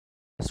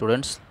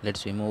Students,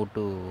 let's we move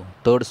to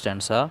third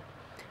stanza.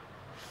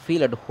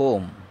 Feel at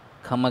home,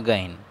 come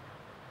again.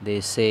 They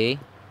say,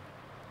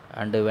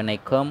 and when I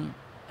come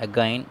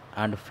again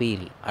and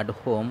feel at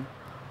home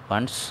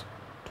once,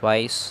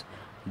 twice,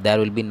 there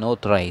will be no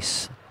thrice.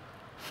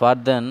 For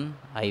then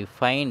I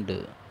find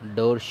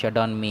door shut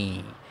on me.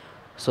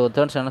 So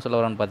third என்ன சொல்ல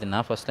வரோன்னு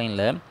பார்த்தீங்கன்னா first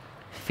லைனில்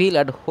feel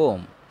at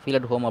home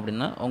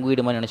அப்படின்னா உங்கள்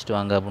வீடு மாதிரி நினச்சிட்டு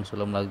வாங்க அப்படின்னு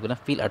சொல்ல முடியாது.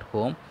 Feel at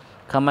home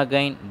come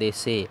again they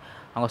சே,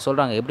 அவங்க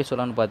சொல்கிறாங்க எப்படி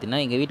சொல்கிறான்னு பார்த்தீங்கன்னா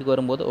எங்கள் வீட்டுக்கு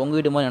வரும்போது உங்கள்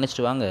வீடு மாதிரி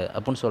நினச்சிட்டு வாங்க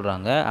அப்படின்னு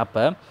சொல்கிறாங்க.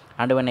 அப்போ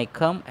and when I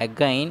come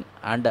again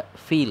and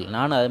feel,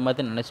 நானும் அது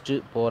மாதிரி நினச்சிட்டு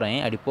போகிறேன்.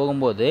 அப்படி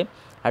போகும்போது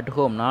அட்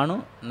ஹோம்,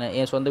 நானும்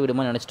என் சொந்த வீடு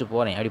மாதிரி நினச்சிட்டு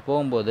போகிறேன். அப்படி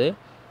போகும்போது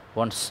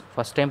ஒன்ஸ்,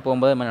 ஃபஸ்ட் டைம்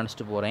போகும்போது அது மாதிரி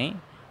நினச்சிட்டு போகிறேன்.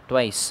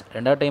 ட்வைஸ்,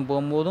 ரெண்டாவது டைம்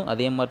போகும்போதும்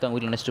அதே மாதிரி தான்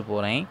வீட்டில் நினச்சிட்டு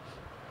போகிறேன்.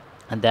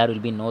 And there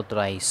will be no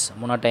thrice,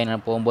 மூணாவது டைம்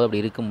நான் போகும்போது அப்படி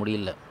இருக்க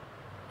முடியல.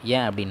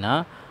 ஏன் அப்படின்னா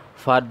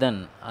ஃபார் தென்,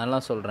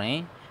 அதெல்லாம் சொல்கிறேன்.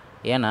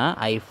 ஏன்னா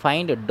I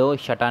find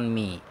door shut on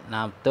me,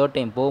 நான் தேர்ட்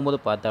டைம் போகும்போது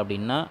பார்த்தேன்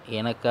அப்படின்னா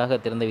எனக்காக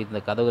திறந்த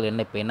வைத்த கதவுகள்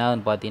என்ன இப்போ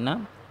என்னாதுன்னு பார்த்தீங்கன்னா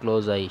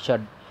க்ளோஸ் ஆகி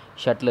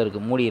ஷட்டில்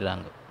இருக்குது,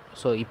 மூடிடுறாங்க.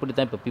 ஸோ இப்படி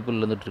தான் இப்போ பீப்புள்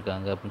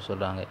இருந்துகிட்ருக்காங்க அப்படின்னு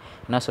சொல்கிறாங்க.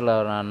 என்ன சொல்ல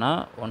வரான்னா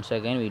once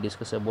again we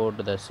discuss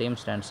about the same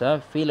ஸ்டாண்ட்ஸாக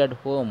feel at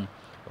home,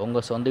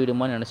 உங்கள் சொந்த வீடு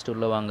மாதிரி நினச்சிட்டு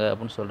உள்ளவாங்க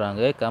அப்படின்னு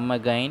சொல்கிறாங்க. கம்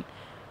அகைன்,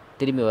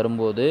 திரும்பி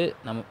வரும்போது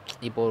நம்ம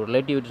இப்போ ஒரு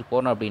ரிலேட்டிவ் வீட்டுக்கு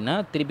போகிறோம் அப்படின்னா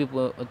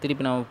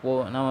திருப்பி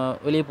நம்ம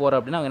வெளியே போகிறோம்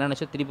அப்படின்னா அவங்க என்ன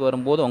நினச்சா திருப்பி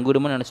வரும்போது உங்கள்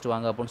வீடு மாதிரி நினச்சிட்டு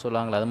வாங்க அப்படின்னு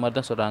சொல்லுவாங்களா, அது மாதிரி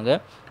தான் சொல்கிறாங்க.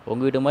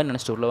 உங்கள் வீடு மாதிரி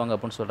நினச்சிட்டு உள்ளவாங்க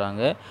அப்படின்னு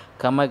சொல்கிறாங்க.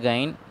 கம்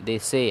அகைன் தே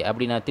சே,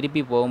 அப்படி நான்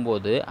திருப்பி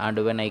போகும்போது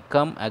and when I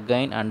come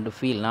again and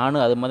feel,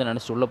 நானும் அது மாதிரி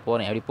நினச்சிட்டு உள்ளே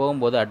போகிறேன். அப்படி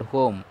போகும்போது at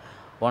home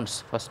once,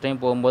 first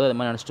time போகும்போது அது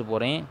மாதிரி நினச்சிட்டு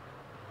போகிறேன்.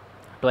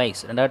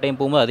 ட்வைஸ், ரெண்டாவது டைம்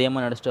போகும்போது அதே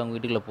மாதிரி நினச்சிட்டு அவங்க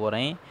வீட்டுக்குள்ளே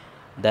போகிறேன்.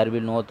 தேர்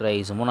வில் நோ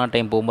த்ரைஸ், மூணாவது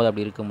டைம் போகும்போது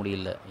அப்படி இருக்க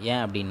முடியல.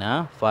 ஏன் அப்படின்னா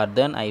for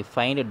then I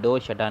find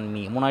door shut on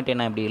me, மூணாவது டைம்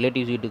நான் இப்படி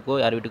ரிலேட்டிவ்ஸ் வீட்டுக்கோ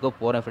யார் வீட்டுக்கோ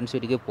போகிறேன், ஃப்ரெண்ட்ஸ்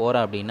வீட்டுக்கோ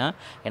போகிறேன் அப்படின்னா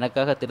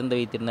எனக்காக திறந்து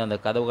வைத்திருந்த அந்த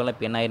கதவுகள்லாம்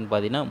இப்போ என்ன ஆயிருன்னு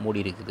பார்த்தீங்கன்னா மூடி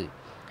இருக்குது.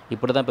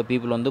 இப்படி தான் இப்போ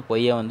பீப்புள் வந்து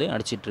பொய்யை வந்து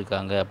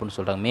நடிச்சிட்ருக்காங்க அப்படின்னு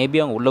சொல்கிறாங்க.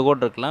 மேபி அவங்க உள்ளே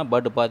கூட இருக்கலாம்,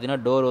 பட் பார்த்தீங்கன்னா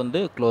டோர்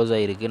வந்து க்ளோஸ்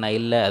ஆகிருக்கு, நான்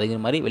இல்லை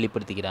அதுங்கிற மாதிரி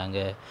வெளிப்படுத்திக்கிறாங்க.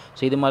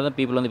 ஸோ இது மாதிரி தான்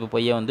பீப்புள் வந்து இப்போ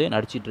பொய்யை வந்து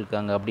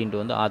நடிச்சிட்ருக்காங்க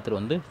அப்படின்ட்டு வந்து ஆத்தர்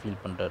வந்து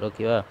ஃபீல் பண்ணுறாரு.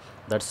 ஓகேவா,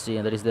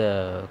 that is the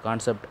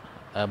concept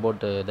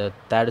about the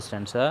third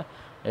ஸ்டாண்ட்ஸா.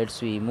 Let's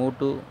we move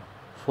to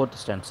fourth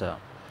stanza.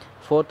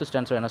 Fourth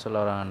stanza என்ன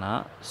சொல்ல வராங்கன்னா,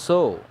 so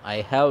I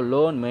have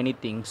learned many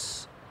things,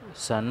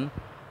 son.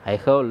 I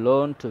have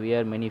learned to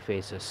wear many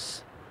faces,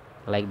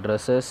 like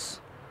dresses,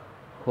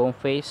 home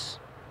face,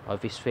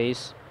 office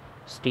face,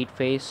 street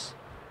face,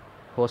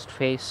 host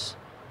face,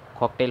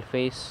 cocktail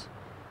face,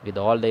 with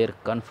all their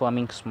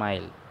conforming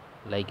smile,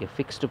 like a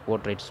fixed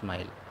portrait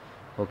smile.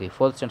 Okay,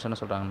 fourth stanza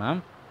என்ன சொல்கிறாங்கன்னா,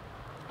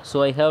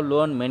 so I have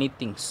learned many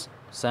things,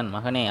 Sun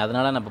மகனே,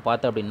 அதனால் நான் இப்போ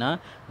பார்த்தேன் அப்படின்னா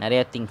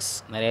நிறையா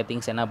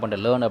things என்ன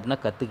பண்ணுறேன், லேர்ன் அப்படின்னா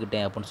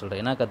கற்றுக்கிட்டேன் அப்படின்னு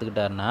சொல்கிறேன். என்ன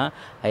கற்றுக்கிட்டாருன்னா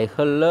I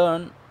have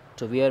learn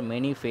to wear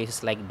many faces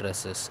like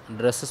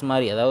dresses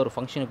மாதிரி, அதாவது ஒரு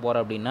ஃபங்க்ஷனுக்கு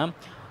போகிறேன் அப்படின்னா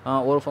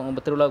ஒரு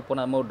திருவிழாவுக்கு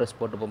போனால் அது மாதிரி ஒரு ட்ரெஸ்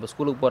போட்டு போவோம். இப்போ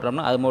ஸ்கூலுக்கு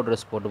போடுறோம்னா அது மாதிரி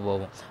ட்ரெஸ் போட்டு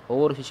போவோம்.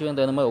 ஒவ்வொரு சிச்சுவேஷன்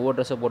தகுந்த மாதிரி ஒவ்வொரு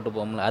ட்ரெஸ்ஸை போட்டு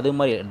போவோம்ல, அது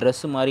மாதிரி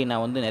ட்ரெஸ்ஸு மாதிரி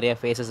நான் வந்து நிறையா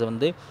ஃபேஸஸை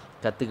வந்து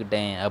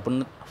கற்றுக்கிட்டேன்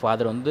அப்படின்னு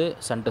ஃபாதர் வந்து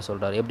சன்ட்ட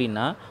சொல்கிறார்.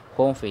 எப்படின்னா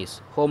ஹோம் ஃபேஸ்,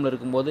 ஹோமில்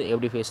இருக்கும்போது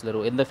எப்படி ஃபேஸில்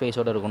இருக்கும், எந்த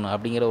ஃபேஸோடு இருக்கணும்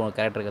அப்படிங்கிற ஒரு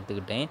கேரக்டரை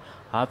கற்றுக்கிட்டேன்.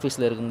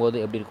 ஆஃபீஸில் இருக்கும்போது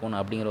எப்படி இருக்கணும்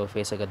அப்படிங்கிற ஒரு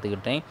ஃபேஸை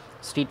கற்றுக்கிட்டேன்.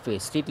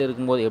 ஸ்ட்ரீட்டில்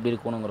இருக்கும்போது எப்படி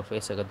இருக்கணுங்கிற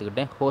ஃபேஸை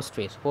கற்றுக்கிட்டேன்.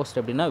 ஹோஸ்ட்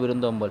அப்படின்னா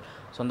விருந்தோம்பல்,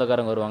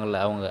 சொந்தக்காரங்க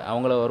வருவாங்கள்ல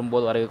அவங்கள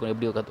வரும்போது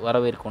எப்படி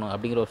வரவேற்கணும்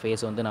அப்படிங்கிற ஒரு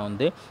ஃபேஸை வந்து நான்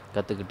வந்து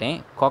கற்றுக்கிட்டேன்.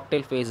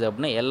 காக்டெயில் ஃபேஸ்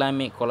அப்படின்னா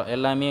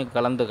எல்லாமே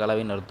கலந்த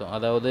கலவைன்னு அர்த்தம்.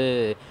 அதாவது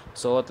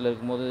சோகத்தில்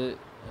இருக்கும்போது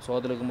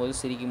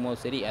சிரிக்கும்போது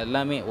சரி,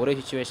 எல்லாமே ஒரே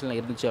சுச்சுவேஷனில்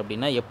இருந்துச்சு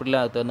அப்படின்னா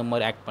எப்படிலாம் அதுக்கு தகுந்த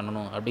மாதிரி ஆக்ட்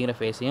பண்ணணும் அப்படிங்கிற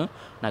ஃபேஸையும்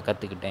நான்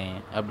கற்றுக்கிட்டேன்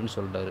அப்படின்னு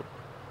சொல்கிறாரு.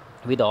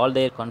 With all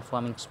there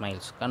conforming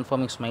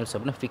smiles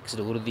அப்படின்னா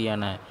ஃபிக்ஸ்டு,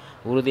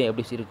 உறுதியாக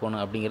எப்படி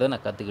இருக்கணும் அப்படிங்கிறத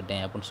நான்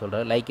கற்றுக்கிட்டேன் அப்படின்னு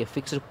சொல்கிறார். லைக் எ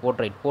ஃபிக்ஸ்டு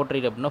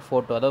போர்ட்ரைட் அப்படின்னா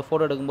ஃபோட்டோ, அதாவது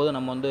ஃபோட்டோ எடுக்கும்போது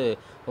நம்ம வந்து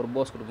ஒரு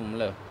போஸ்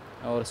கொடுப்போம்ல,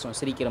 ஒரு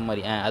சிரிக்கிற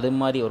மாதிரி, அது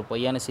மாதிரி ஒரு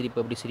பொய்யான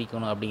சிரிப்பு எப்படி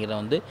சிரிக்கணும் அப்படிங்கிறத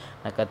வந்து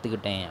நான்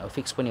கற்றுக்கிட்டேன்,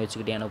 ஃபிக்ஸ் பண்ணி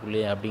வச்சுக்கிட்டேன்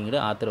எனக்குள்ளே அப்படிங்கிற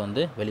ஆத்தர்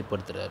வந்து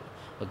வெளிப்படுத்துகிறார்.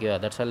 ஓகேவா,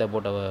 that's all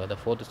about the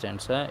fourth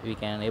ஸ்டாண்ட்ஸா. We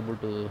can able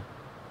to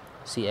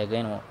see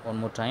again one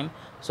more time.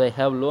 So I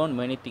have learned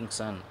many things,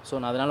 son. So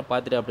நான் அதனால்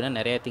பார்த்துட்டு அப்படின்னா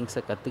நிறையா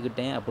திங்ஸை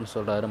கற்றுக்கிட்டேன் அப்படின்னு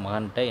சொல்கிறாரு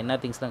மகன்கிட்ட. என்ன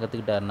திங்ஸ்லாம்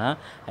கற்றுக்கிட்டாருன்னா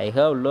I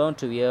have learn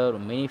to wear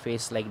many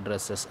face like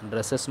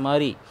dresses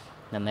மாதிரி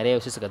நான் நிறைய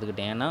விஷயத்தை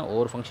கற்றுக்கிட்டேன். ஏன்னா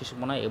ஒவ்வொரு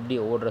ஃபங்க்ஷனுக்கு போனால் எப்படி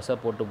ஒவ்வொரு ட்ரெஸ்ஸாக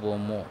போட்டு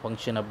போவோமோ,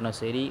 ஃபங்க்ஷன் அப்படின்னா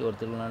சரி, ஒரு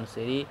திருவிழாலும்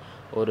சரி,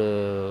 ஒரு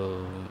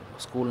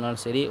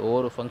ஸ்கூல்னாலும் சரி,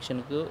 ஒவ்வொரு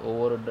ஃபங்க்ஷனுக்கு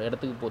ஒவ்வொரு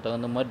இடத்துக்கு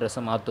தகுந்த மாதிரி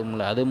ட்ரெஸ்ஸை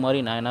மாற்றுவோம்ல, அது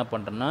மாதிரி நான் என்ன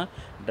பண்ணுறேன்னா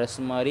ட்ரெஸ்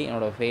மாதிரி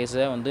என்னோடய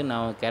ஃபேஸை வந்து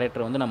நான்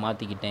கேரக்டரை வந்து நான்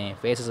மாற்றிக்கிட்டேன்,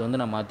 ஃபேஸஸ்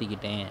வந்து நான்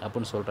மாற்றிக்கிட்டேன்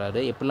அப்படின்னு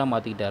சொல்கிறாரு. எப்படிலாம்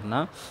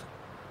மாற்றிக்கிட்டாருன்னா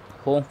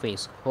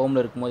ஹோமில்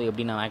இருக்கும்போது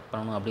எப்படி நான் ஆக்ட்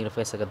பண்ணணும் அப்படிங்கிற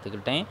ஃபேஸை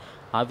கற்றுக்கிட்டேன்.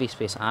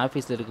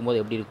 ஆஃபீஸில் இருக்கும்போது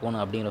எப்படி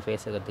இருக்கணும் அப்படிங்கிற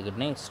ஃபேஸை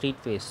கற்றுக்கிட்டேன்.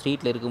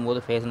 ஸ்ட்ரீட்டில் இருக்கும்போது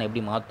ஃபேஸை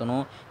எப்படி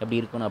மாற்றணும் எப்படி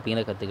இருக்கணும்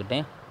அப்படிங்கிறத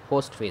கற்றுக்கிட்டேன்.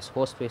 ஹோஸ்ட்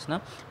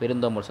ஃபேஸ்னால்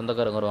விருந்தோம்பல்,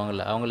 சொந்தக்காரங்க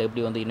வருவாங்கல்ல, அவங்கள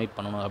எப்படி வந்து இன்வைட்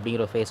பண்ணணும்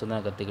அப்படிங்கிற ஃபேஸ் வந்து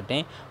நான்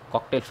கற்றுக்கிட்டேன்.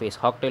 காக்டெயில்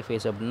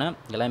ஃபேஸ் அப்படின்னா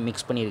எல்லாம்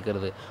மிக்ஸ் பண்ணி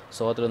இருக்கிறது.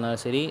 சோகத்தில்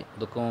இருந்தாலும் சரி,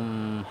 துக்கம்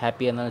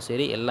ஹாப்பியாக இருந்தாலும்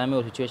சரி, எல்லாமே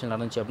ஒரு சுச்சுவேஷன்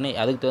நடந்துச்சு அப்படின்னா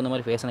அதுக்கு தகுந்த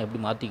மாதிரி ஃபேஸை நான்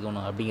எப்படி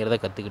மாற்றிக்கணும் அப்படிங்கிறத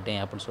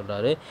கற்றுக்கிட்டேன் அப்படின்னு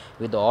சொல்கிறாரு.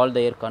 With all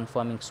their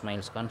conforming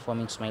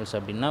smiles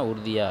அப்படின்னா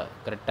உறுதியாக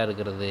கரெக்டாக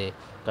இருக்கிறது.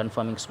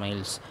 Conforming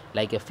smiles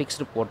like a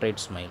fixed portrait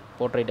smile.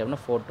 Portrait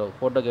அப்படின்னா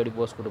ஃபோட்டோக்கு எப்படி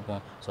போஸ்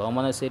கொடுப்போம், சோகமாக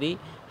இருந்தாலும் சரி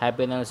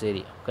ஹாப்பியாக இருந்தாலும்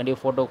சரி கண்டிப்பாக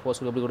ஃபோட்டோ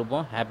போஸ்க்கு எப்படி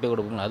கொடுப்போம், ஹாப்பியாக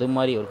கொடுப்போம். அது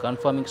மாதிரி ஒரு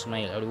கன்ஃபார்மிங்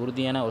ஸ்மைல், அப்படி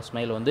உறுதியான ஒரு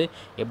ஸ்மைல் வந்து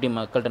எப்படி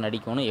மக்கள்கிட்ட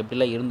நடிக்கணும்,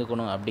 எப்படிலாம்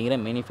இருந்துக்கணும் அப்படிங்கிற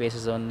மெனி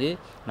ஃபேஸஸை வந்து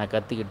நான்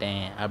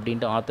கற்றுக்கிட்டேன்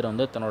அப்படின்ட்டு ஆத்தர்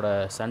வந்து தன்னோட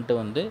சன்ட்டு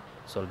வந்து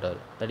சொல்கிறார்.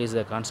 That is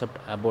the concept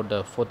about the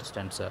 4th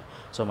stanza.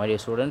 So my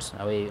dear students,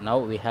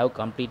 now we have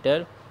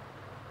completed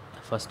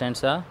first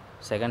stanza,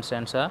 second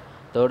stanza,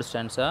 third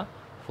stanza,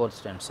 fourth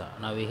stanza.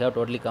 Now we have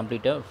totally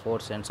completed 4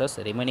 stanzas.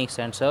 Remaining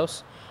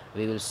stanzas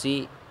we will see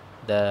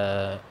the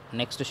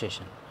next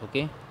session.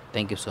 Okay,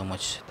 thank you so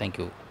much. Thank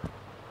you.